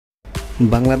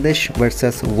Bangladesh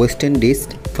vs West Indies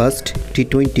first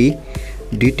T20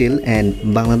 detail and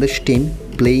Bangladesh team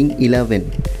playing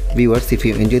 11. Viewers, if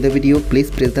you enjoy the video,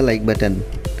 please press the like button.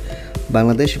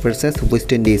 Bangladesh vs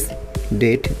West Indies,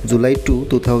 date July 2,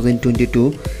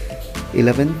 2022,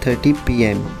 11:30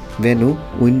 p.m. Venue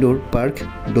Windoor Park,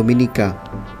 Dominica.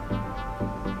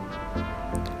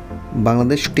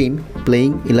 Bangladesh team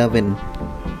playing 11.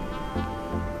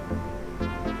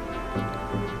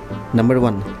 Number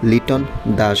 1, Liton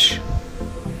Dash.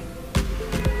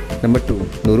 Number 2,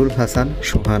 Nurul Hassan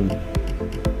Shohan.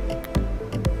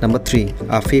 Number 3,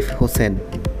 Afif Hussain.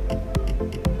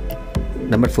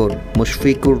 Number 4,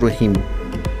 Mushfiqur Rahim.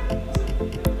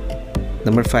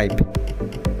 Number 5,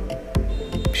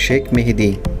 Sheikh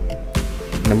Mehdi.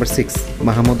 Number 6,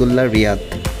 Mahamudullah Riyad.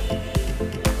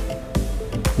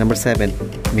 Number 7,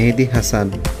 Mehdi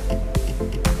Hassan.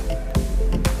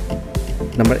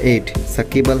 Number 8,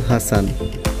 Saqib Al Hassan.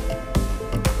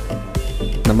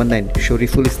 Number 9,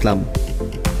 Shariful Islam.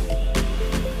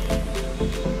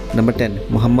 Number 10,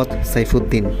 Muhammad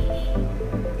Saifuddin.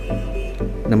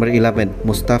 Number 11,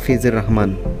 Mustafizur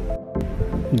Rahman.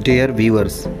 Dear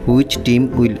viewers, which team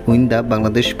will win the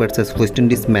Bangladesh vs West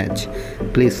Indies match?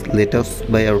 Please let us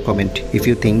by our comment. If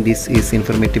you think this is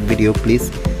informative video,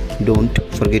 please don't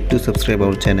forget to subscribe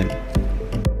our channel.